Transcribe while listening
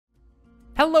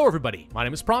Hello everybody, my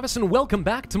name is Pravus and welcome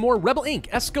back to more Rebel Inc.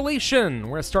 Escalation. We're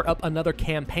going to start up another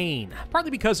campaign,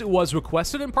 partly because it was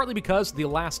requested and partly because the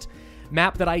last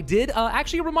map that I did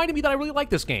actually reminded me that I really like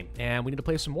this game, and we need to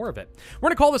play some more of it. We're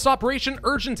going to call this Operation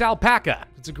Urgent Alpaca.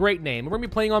 It's a great name. We're going to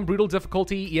be playing on brutal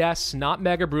difficulty. Yes, not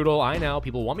mega brutal. I know,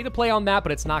 people want me to play on that,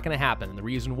 but it's not going to happen. And the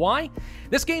reason why?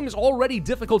 This game is already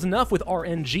difficult enough with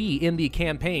RNG in the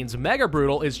campaigns. Mega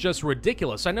brutal is just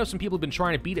ridiculous. I know some people have been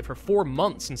trying to beat it for 4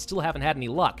 months and still haven't had any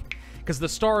luck, because the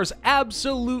stars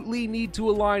absolutely need to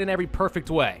align in every perfect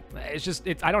way.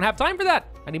 I don't have time for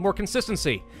that. I need more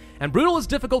consistency. And brutal is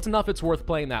difficult enough, it's worth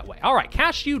playing that way. All right,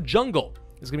 Cashew Jungle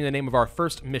is going to be the name of our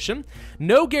first mission.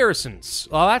 No garrisons.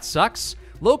 Oh, that sucks.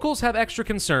 Locals have extra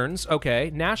concerns.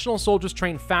 Okay. National soldiers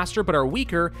train faster but are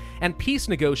weaker, and peace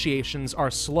negotiations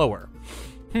are slower.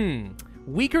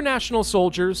 Weaker national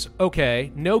soldiers,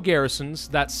 okay, no garrisons,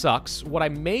 that sucks. What I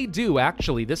may do,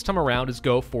 actually, this time around is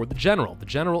go for the general. The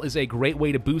general is a great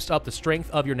way to boost up the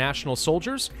strength of your national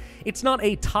soldiers. It's not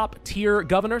a top-tier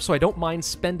governor, so I don't mind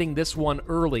spending this one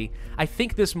early. I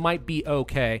think this might be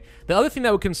okay. The other thing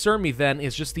that would concern me, then,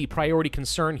 is just the priority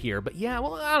concern here. But yeah,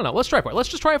 well, I don't know. Let's try for it. Let's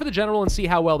just try it for the general and see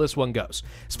how well this one goes.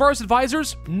 As far as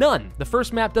advisors, none. The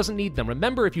first map doesn't need them.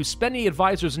 Remember, if you spend any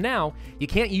advisors now, you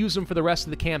can't use them for the rest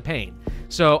of the campaign.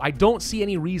 So I don't see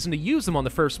any reason to use them on the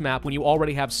first map when you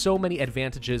already have so many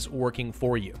advantages working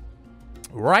for you.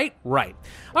 Right.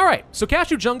 All right, so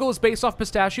Cashew Jungle is based off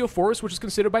Pistachio Forest, which is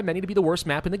considered by many to be the worst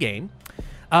map in the game.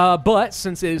 But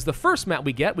since it is the first map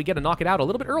we get to knock it out a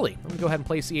little bit early. Let me go ahead and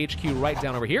place the HQ right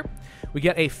down over here. We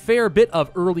get a fair bit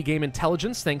of early game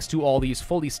intelligence thanks to all these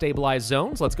fully stabilized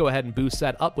zones. Let's go ahead and boost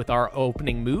that up with our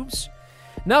opening moves.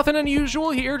 Nothing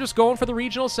unusual here, just going for the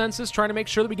regional census, trying to make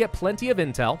sure that we get plenty of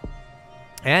intel.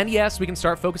 And yes, we can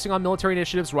start focusing on military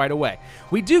initiatives right away.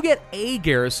 We do get a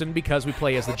garrison because we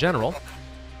play as the general.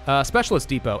 Specialist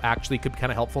Depot actually could be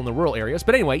kind of helpful in the rural areas.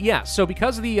 But anyway, yeah, so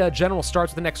because the general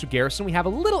starts with an extra garrison, we have a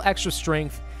little extra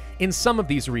strength in some of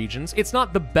these regions. It's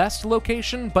not the best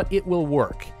location, but it will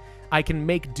work. I can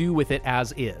make do with it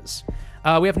as is.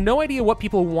 We have no idea what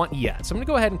people want yet, so I'm going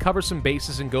to go ahead and cover some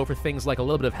bases and go for things like a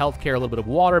little bit of healthcare, a little bit of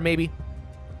water maybe.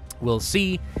 We'll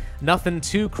see. Nothing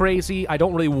too crazy. I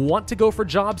don't really want to go for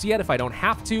jobs yet if I don't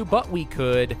have to, but we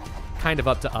could. Kind of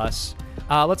up to us.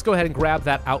 Let's go ahead and grab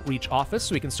that outreach office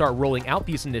so we can start rolling out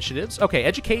these initiatives. Okay,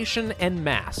 education en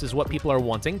masse is what people are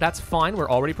wanting. That's fine. We're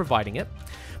already providing it.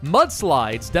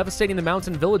 Mudslides devastating the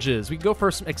mountain villages. We can go for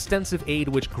some extensive aid,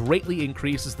 which greatly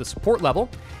increases the support level.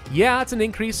 Yeah, it's an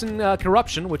increase in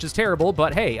corruption, which is terrible,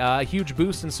 but hey, a huge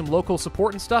boost in some local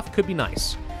support and stuff could be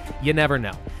nice. You never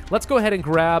know. Let's go ahead and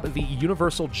grab the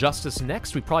Universal Justice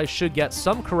next. We probably should get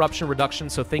some corruption reduction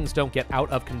so things don't get out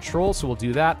of control, so we'll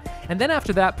do that. And then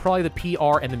after that, probably the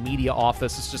PR and the media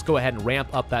office. Let's just go ahead and ramp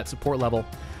up that support level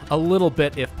a little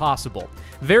bit if possible.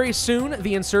 Very soon,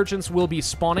 the insurgents will be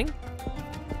spawning,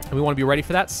 and we want to be ready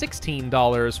for that.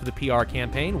 $16 for the PR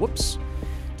campaign. Whoops.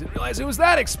 Didn't realize it was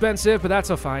that expensive, but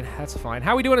that's fine. That's fine.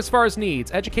 How are we doing as far as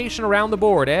needs? Education around the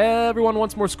board. Everyone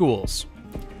wants more schools.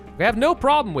 We have no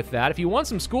problem with that. If you want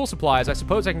some school supplies, I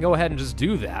suppose I can go ahead and just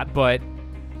do that, but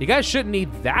you guys shouldn't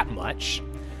need that much.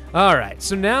 All right,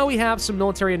 so now we have some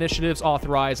military initiatives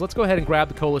authorized. Let's go ahead and grab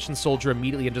the coalition soldier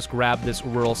immediately and just grab this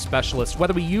rural specialist.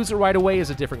 Whether we use it right away is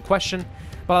a different question,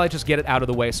 but I'll just get it out of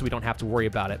the way so we don't have to worry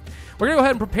about it. We're going to go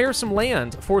ahead and prepare some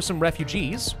land for some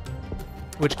refugees,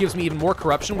 which gives me even more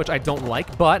corruption, which I don't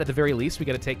like, but at the very least, we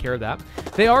got to take care of that.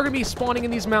 They are going to be spawning in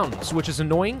these mountains, which is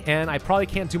annoying, and I probably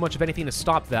can't do much of anything to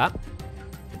stop that.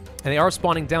 And they are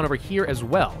spawning down over here as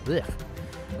well. Ugh.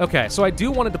 Okay, so I do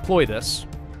want to deploy this.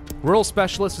 Rural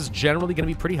Specialist is generally going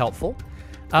to be pretty helpful.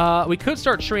 We could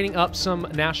start training up some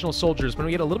national soldiers, but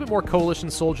we get a little bit more coalition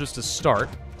soldiers to start.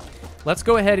 Let's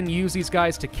go ahead and use these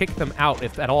guys to kick them out,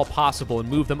 if at all possible, and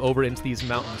move them over into these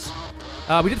mountains.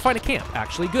 We did find a camp,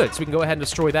 actually. Good, so we can go ahead and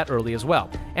destroy that early as well.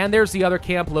 And there's the other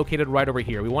camp located right over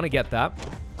here. We want to get that.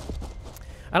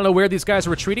 I don't know where these guys are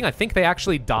retreating. I think they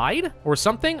actually died or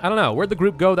something. I don't know. Where'd the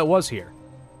group go that was here?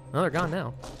 Oh, they're gone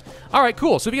now. All right,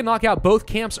 cool. So if we can knock out both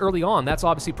camps early on, that's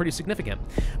obviously pretty significant.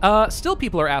 Still,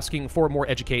 people are asking for more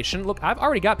education. Look, I've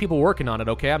already got people working on it,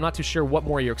 okay? I'm not too sure what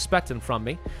more you're expecting from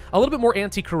me. A little bit more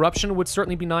anti-corruption would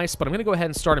certainly be nice, but I'm going to go ahead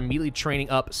and start immediately training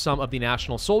up some of the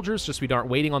national soldiers, just so we aren't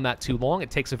waiting on that too long.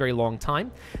 It takes a very long time.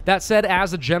 That said,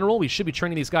 as a general, we should be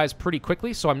training these guys pretty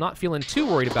quickly, so I'm not feeling too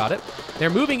worried about it. They're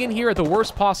moving in here at the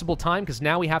worst possible time, because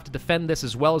now we have to defend this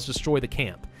as well as destroy the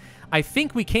camp. I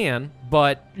think we can,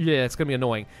 but yeah, it's going to be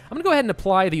annoying. I'm going to go ahead and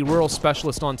apply the rural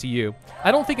specialist onto you.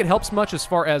 I don't think it helps much as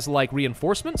far as, like,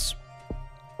 reinforcements,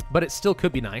 but it still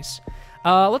could be nice.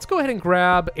 Let's go ahead and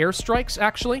grab airstrikes,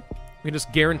 actually. We can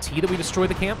just guarantee that we destroy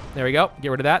the camp. There we go. Get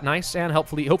rid of that. Nice. And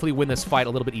hopefully win this fight a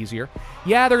little bit easier.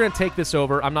 Yeah, they're going to take this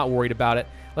over. I'm not worried about it.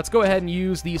 Let's go ahead and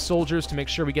use these soldiers to make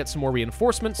sure we get some more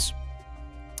reinforcements.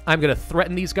 I'm going to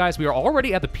threaten these guys. We are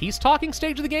already at the peace-talking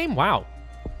stage of the game? Wow.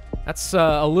 That's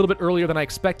a little bit earlier than I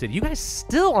expected. You guys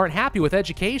still aren't happy with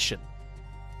education.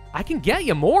 I can get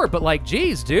you more, but like,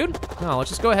 geez, dude. No, let's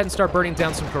just go ahead and start burning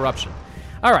down some corruption.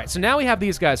 All right, so now we have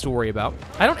these guys to worry about.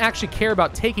 I don't actually care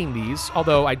about taking these,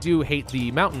 although I do hate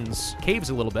the mountains,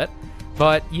 caves a little bit.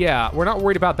 But yeah, we're not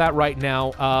worried about that right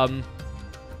now.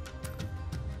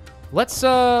 Let's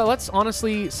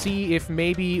honestly see if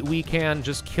maybe we can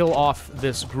just kill off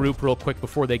this group real quick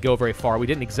before they go very far. We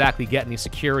didn't exactly get any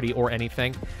security or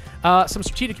anything. Some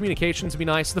strategic communications would be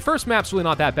nice. The first map's really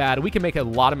not that bad. We can make a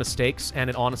lot of mistakes, and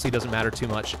it honestly doesn't matter too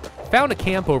much. Found a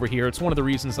camp over here. It's one of the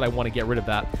reasons that I want to get rid of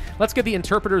that. Let's get the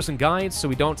interpreters and guides so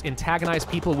we don't antagonize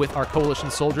people with our coalition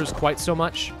soldiers quite so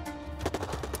much.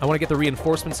 I want to get the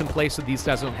reinforcements in place so these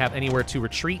guys don't have anywhere to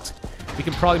retreat. We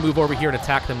can probably move over here and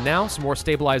attack them now. Some more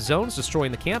stabilized zones,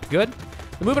 destroying the camp. Good.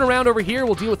 They're moving around over here.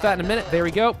 We'll deal with that in a minute. There we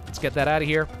go. Let's get that out of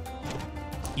here.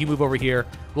 You move over here.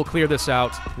 We'll clear this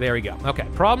out. There we go. Okay,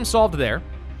 problem solved there.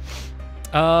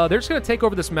 They're just going to take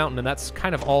over this mountain, and that's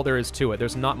kind of all there is to it.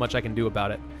 There's not much I can do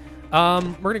about it.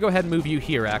 We're going to go ahead and move you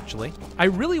here, actually. I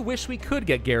really wish we could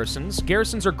get garrisons.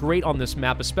 Garrisons are great on this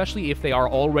map, especially if they are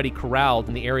already corralled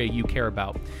in the area you care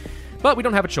about. But we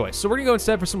don't have a choice. So we're going to go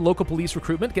instead for some local police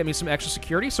recruitment, get me some extra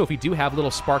security, so if we do have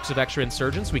little sparks of extra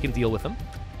insurgents, we can deal with them.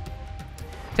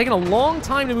 Taking a long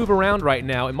time to move around right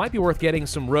now. It might be worth getting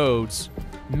some roads.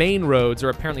 Main roads are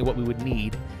apparently what we would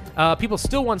need. People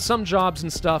still want some jobs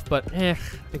and stuff, but I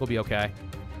think we'll be okay.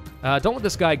 Don't let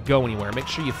this guy go anywhere. Make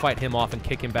sure you fight him off and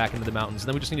kick him back into the mountains. And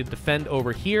then we just need to defend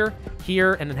over here,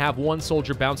 here, and then have one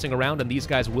soldier bouncing around, and these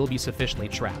guys will be sufficiently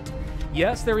trapped.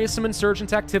 Yes, there is some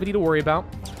insurgent activity to worry about,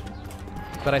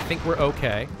 but I think we're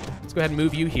okay. Let's go ahead and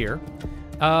move you here.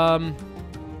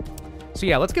 So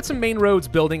yeah, let's get some main roads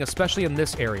building, especially in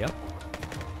this area.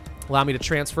 Allow me to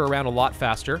transfer around a lot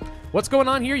faster. What's going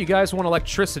on here? You guys want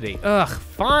electricity. Ugh,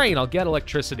 fine, I'll get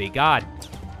electricity. God.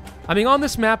 I mean, on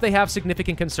this map, they have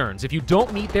significant concerns. If you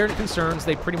don't meet their concerns,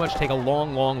 they pretty much take a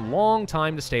long, long, long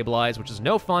time to stabilize, which is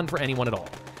no fun for anyone at all.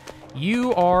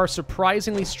 You are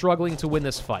surprisingly struggling to win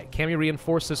this fight. Can we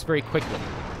reinforce this very quickly?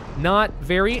 Not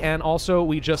very, and also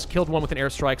we just killed one with an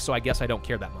airstrike, so I guess I don't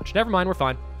care that much. Never mind, we're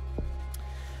fine.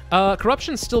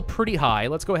 Corruption's still pretty high.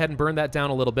 Let's go ahead and burn that down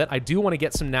a little bit. I do want to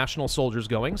get some national soldiers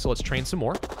going, so let's train some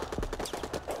more.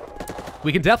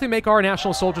 We can definitely make our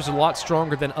national soldiers a lot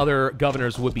stronger than other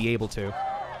governors would be able to.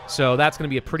 So that's going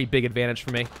to be a pretty big advantage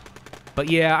for me. But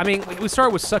yeah, I mean, we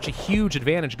started with such a huge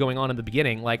advantage going on in the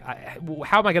beginning. Like,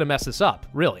 how am I going to mess this up,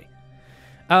 really?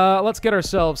 Let's get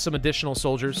ourselves some additional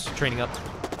soldiers training up.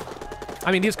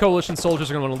 I mean, these coalition soldiers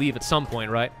are going to want to leave at some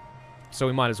point, right? So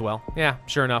we might as well. Yeah,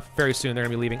 sure enough. Very soon they're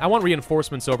going to be leaving. I want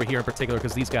reinforcements over here in particular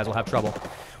because these guys will have trouble.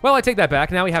 Well, I take that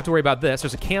back. Now we have to worry about this.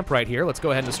 There's a camp right here. Let's go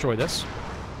ahead and destroy this.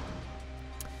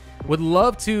 Would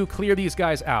love to clear these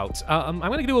guys out. I'm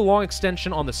going to do a long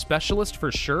extension on the specialist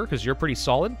for sure because you're pretty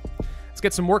solid. Let's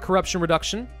get some more corruption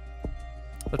reduction.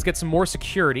 Let's get some more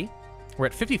security. We're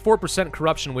at 54%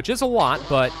 corruption, which is a lot,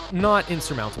 but not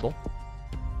insurmountable.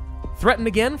 Threaten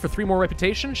again for 3 more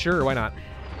reputation? Sure, why not?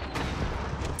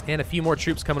 And a few more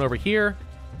troops coming over here.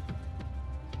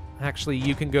 Actually,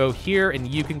 you can go here, and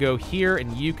you can go here,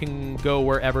 and you can go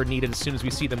wherever needed as soon as we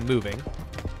see them moving.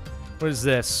 What is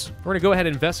this? We're going to go ahead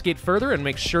and investigate further and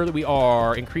make sure that we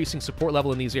are increasing support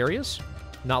level in these areas.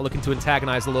 Not looking to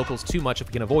antagonize the locals too much if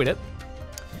we can avoid it.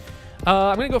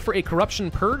 I'm going to go for a corruption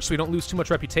purge so we don't lose too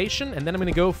much reputation, and then I'm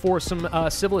going to go for some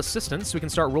civil assistance so we can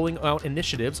start rolling out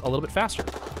initiatives a little bit faster.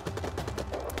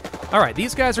 All right,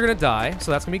 these guys are going to die,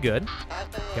 so that's going to be good.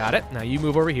 Got it. Now you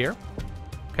move over here.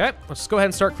 Okay, let's go ahead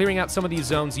and start clearing out some of these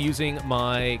zones using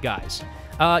my guys.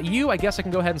 You, I guess I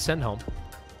can go ahead and send home.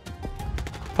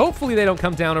 Hopefully they don't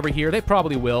come down over here. They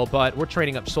probably will, but we're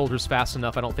training up soldiers fast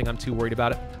enough. I don't think I'm too worried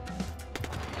about it.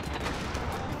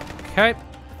 Okay.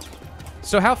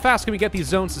 So how fast can we get these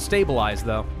zones to stabilize,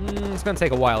 though? It's going to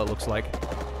take a while, it looks like.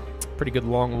 Pretty good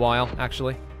long while,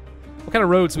 actually. What kind of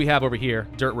roads do we have over here?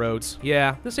 Dirt roads.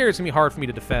 Yeah, this area's going to be hard for me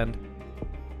to defend.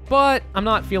 But I'm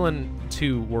not feeling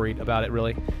too worried about it,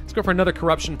 really. Let's go for another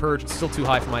corruption purge. It's still too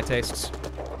high for my tastes.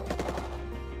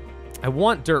 I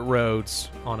want dirt roads,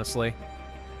 honestly.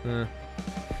 Let's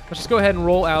just go ahead and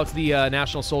roll out the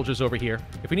national soldiers over here.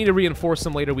 If we need to reinforce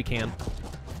them later, we can.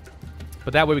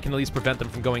 But that way we can at least prevent them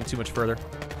from going too much further.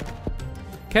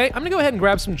 Okay, I'm going to go ahead and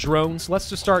grab some drones. Let's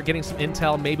just start getting some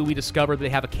intel. Maybe we discover that they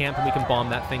have a camp and we can bomb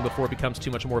that thing before it becomes too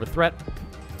much more of a threat.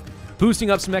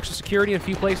 Boosting up some extra security in a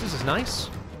few places is nice.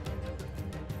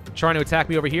 Trying to attack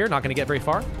me over here, not going to get very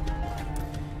far.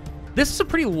 This is a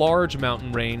pretty large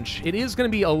mountain range. It is going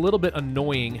to be a little bit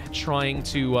annoying trying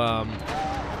to...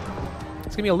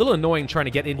 it's going to be a little annoying trying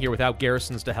to get in here without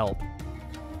garrisons to help.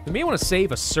 We may want to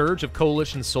save a surge of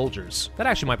coalition soldiers. That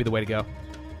actually might be the way to go.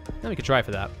 Now we could try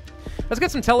for that. Let's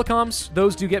get some telecoms.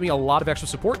 Those do get me a lot of extra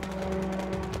support.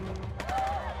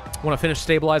 Want to finish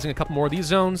stabilizing a couple more of these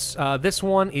zones. This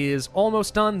one is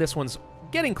almost done. This one's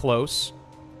getting close.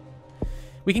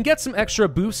 We can get some extra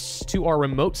boosts to our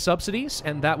remote subsidies,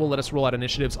 and that will let us roll out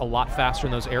initiatives a lot faster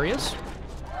in those areas.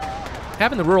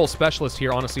 Having the rural specialist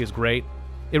here, honestly, is great.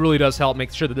 It really does help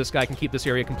make sure that this guy can keep this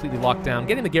area completely locked down.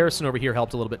 Getting the garrison over here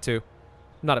helped a little bit, too.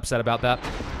 I'm not upset about that.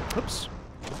 Oops.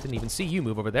 Didn't even see you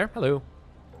move over there. Hello.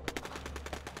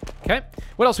 Okay.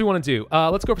 What else do we want to do?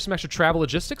 Let's go for some extra travel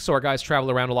logistics so our guys travel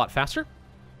around a lot faster.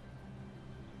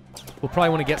 We'll probably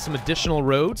want to get some additional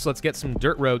roads. Let's get some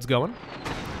dirt roads going.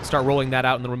 Start rolling that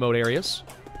out in the remote areas.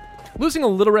 Losing a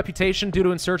little reputation due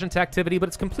to insurgent activity, but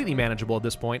it's completely manageable at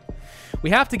this point. We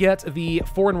have to get the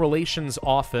Foreign Relations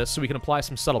Office so we can apply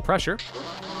some subtle pressure.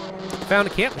 Found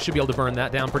a camp. We should be able to burn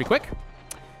that down pretty quick.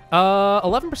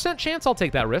 11% chance. I'll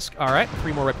take that risk. All right.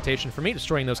 3 more reputation for me.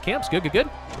 Destroying those camps. Good, good, good.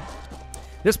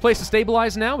 This place is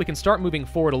stabilized now. We can start moving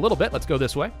forward a little bit. Let's go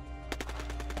this way.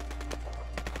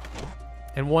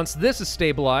 And once this is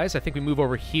stabilized, I think we move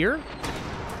over here.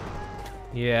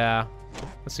 Yeah.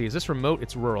 Let's see, is this remote?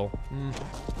 It's rural.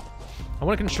 I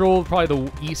want to control probably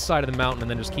the east side of the mountain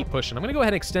and then just keep pushing. I'm going to go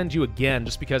ahead and extend you again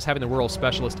just because having the rural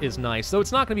specialist is nice. Though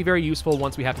it's not going to be very useful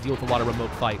once we have to deal with a lot of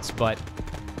remote fights, but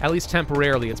at least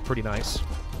temporarily it's pretty nice.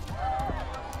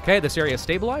 Okay, this area is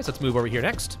stabilized. Let's move over here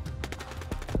next.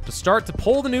 To start to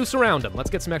pull the noose around them. Let's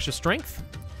get some extra strength.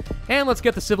 And let's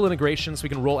get the civil integration so we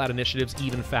can roll out initiatives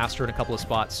even faster in a couple of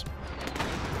spots.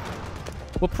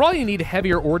 We'll probably need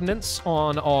heavier ordnance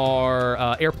on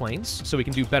our airplanes so we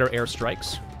can do better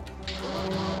airstrikes.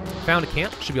 Found a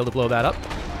camp. Should be able to blow that up.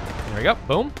 There we go.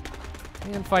 Boom.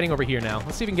 And fighting over here now.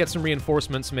 Let's see if we can get some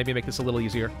reinforcements and maybe make this a little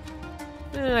easier.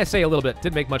 I say a little bit.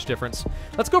 Didn't make much difference.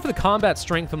 Let's go for the combat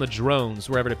strength on the drones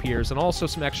wherever it appears, and also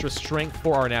some extra strength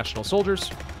for our national soldiers.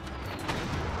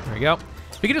 There we go.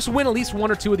 If we can just win at least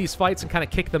 1 or 2 of these fights and kind of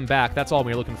kick them back, that's all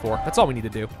we're looking for. That's all we need to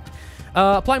do.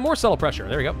 Apply more subtle pressure.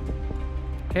 There we go.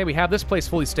 Okay, we have this place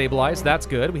fully stabilized. That's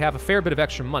good. We have a fair bit of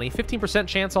extra money. 15%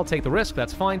 chance. I'll take the risk.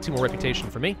 That's fine. 2 more reputation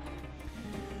for me.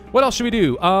 What else should we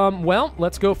do? Well,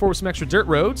 let's go for some extra dirt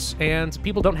roads, and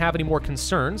people don't have any more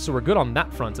concerns, so we're good on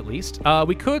that front at least.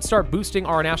 We could start boosting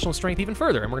our national strength even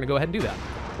further, and we're going to go ahead and do that.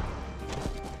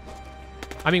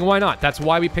 I mean, why not? That's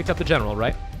why we picked up the general,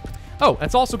 right? Oh,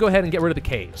 let's also go ahead and get rid of the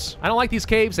caves. I don't like these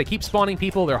caves. They keep spawning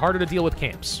people. They're harder to deal with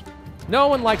camps. No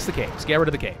one likes the caves. Get rid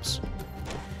of the caves.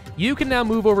 You can now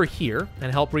move over here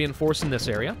and help reinforce in this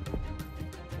area.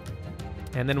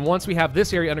 And then once we have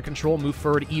this area under control, move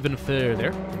forward even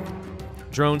further.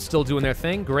 Drones still doing their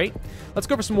thing. Great. Let's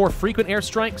go for some more frequent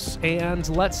airstrikes, and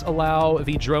let's allow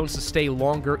the drones to stay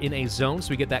longer in a zone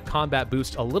so we get that combat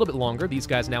boost a little bit longer. These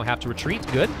guys now have to retreat.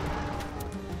 Good.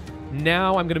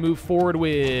 Now I'm going to move forward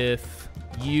with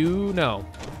you. No.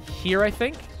 Here, I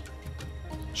think?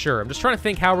 Sure. I'm just trying to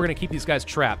think how we're going to keep these guys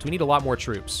trapped. We need a lot more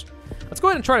troops. Let's go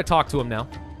ahead and try to talk to him now.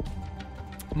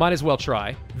 Might as well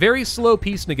try. Very slow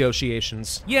peace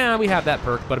negotiations. Yeah, we have that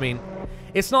perk, but I mean,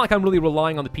 it's not like I'm really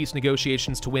relying on the peace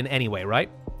negotiations to win anyway, right?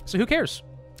 So who cares?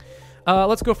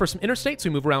 Let's go for some interstates so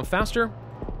we move around faster.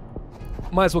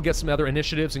 Might as well get some other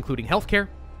initiatives, including healthcare.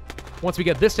 Once we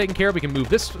get this taken care of, we can move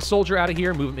this soldier out of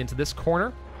here, move him into this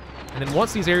corner. And then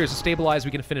once these areas are stabilized,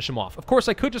 we can finish him off. Of course,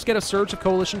 I could just get a surge of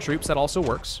coalition troops. That also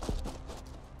works.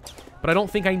 But I don't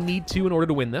think I need to in order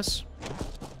to win this.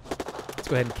 Let's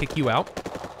go ahead and kick you out.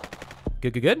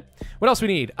 Good, good, good. What else we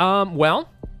need? Well,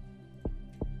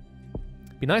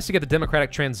 be nice to get the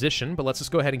democratic transition, but let's just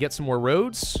go ahead and get some more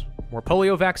roads, more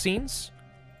polio vaccines,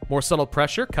 more subtle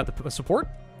pressure, cut the support,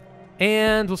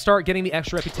 and we'll start getting the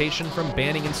extra reputation from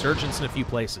banning insurgents in a few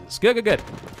places. Good, good, good.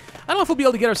 I don't know if we'll be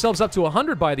able to get ourselves up to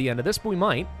 100 by the end of this, but we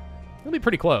might. It'll be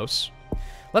pretty close.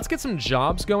 Let's get some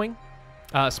jobs going.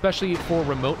 Especially for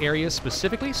remote areas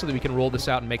specifically, so that we can roll this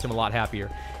out and make them a lot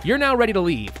happier. You're now ready to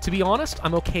leave. To be honest,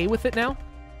 I'm okay with it now.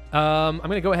 I'm going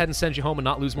to go ahead and send you home and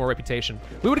not lose more reputation.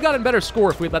 We would have gotten a better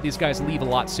score if we'd let these guys leave a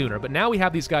lot sooner, but now we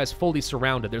have these guys fully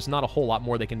surrounded. There's not a whole lot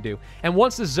more they can do. And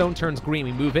once this zone turns green,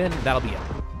 we move in, that'll be it.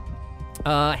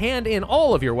 Hand in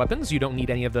all of your weapons. You don't need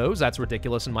any of those. That's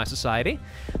ridiculous in my society.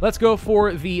 Let's go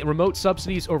for the remote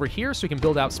subsidies over here so we can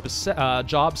build out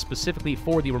jobs specifically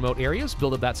for the remote areas.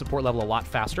 Build up that support level a lot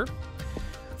faster.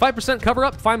 5% cover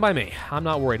up, fine by me. I'm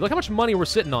not worried. Look how much money we're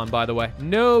sitting on, by the way.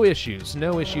 No issues.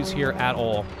 No issues here at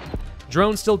all.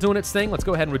 Drone's still doing its thing. Let's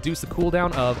go ahead and reduce the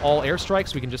cooldown of all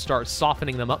airstrikes. We can just start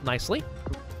softening them up nicely.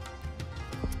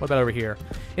 What about over here?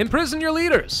 Imprison your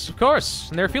leaders, of course.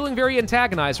 And they're feeling very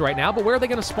antagonized right now, but where are they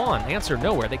going to spawn? Answer,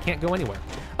 nowhere. They can't go anywhere.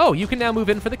 Oh, you can now move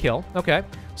in for the kill. Okay.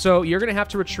 So you're going to have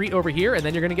to retreat over here, and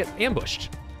then you're going to get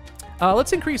ambushed.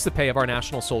 Let's increase the pay of our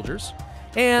national soldiers.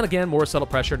 And again, more subtle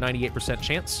pressure, 98%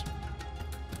 chance.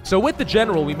 So with the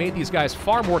general, we made these guys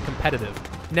far more competitive.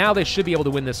 Now they should be able to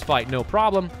win this fight, no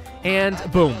problem. And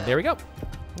boom, there we go.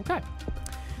 Okay.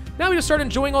 Now we just start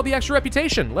enjoying all the extra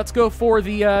reputation. Let's go for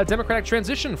the democratic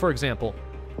transition, for example.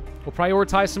 We'll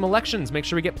prioritize some elections, make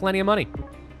sure we get plenty of money.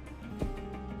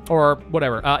 Or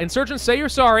whatever. Insurgents, say you're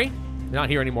sorry. They're not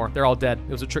here anymore. They're all dead.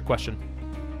 It was a trick question.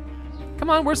 Come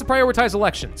on, where's the prioritized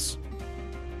elections?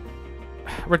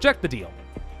 Reject the deal.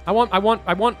 I want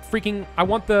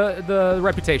the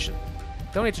reputation.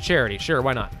 Donate to charity. Sure,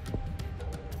 why not?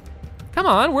 Come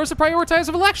on, where's the prioritized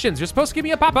of elections? You're supposed to give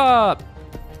me a pop-up.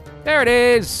 There it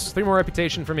is. 3 more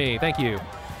reputation for me. Thank you.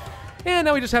 And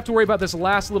now we just have to worry about this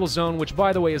last little zone, which,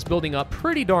 by the way, is building up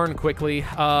pretty darn quickly.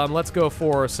 Let's go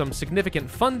for some significant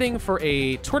funding for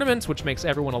a tournament, which makes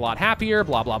everyone a lot happier,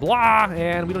 blah, blah, blah.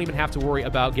 And we don't even have to worry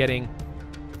about getting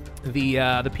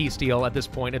the peace deal at this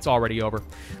point. It's already over.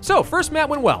 So, first map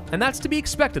went well, and that's to be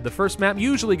expected. The first map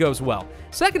usually goes well.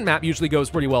 Second map usually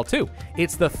goes pretty well, too.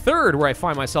 It's the third where I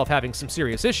find myself having some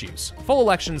serious issues. Full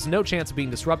elections, no chance of being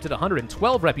disrupted,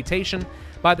 112 reputation.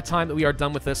 By the time that we are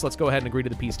done with this, let's go ahead and agree to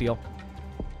the peace deal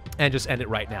and just end it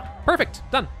right now. Perfect.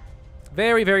 Done.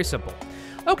 Very, very simple.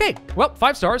 Okay, well,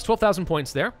 5 stars, 12,000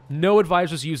 points there. No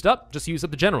advisors used up, just used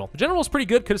up the general. The general's pretty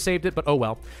good, could have saved it, but oh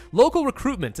well. Local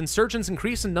recruitment. Insurgents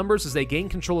increase in numbers as they gain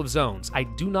control of zones. I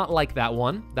do not like that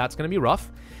one. That's going to be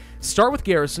rough. Start with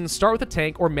garrisons, start with a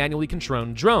tank, or manually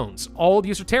controlled drones. All of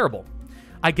these are terrible.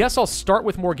 I guess I'll start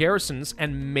with more garrisons,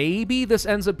 and maybe this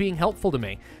ends up being helpful to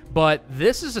me. But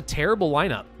this is a terrible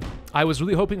lineup. I was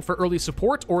really hoping for early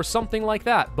support or something like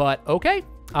that, but okay.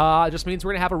 It just means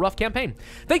we're going to have a rough campaign.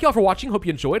 Thank you all for watching. Hope you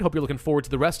enjoyed. Hope you're looking forward to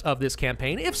the rest of this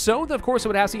campaign. If so, then of course I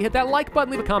would ask you to hit that like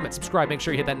button, leave a comment, subscribe, make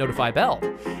sure you hit that notify bell.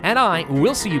 And I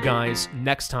will see you guys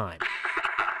next time.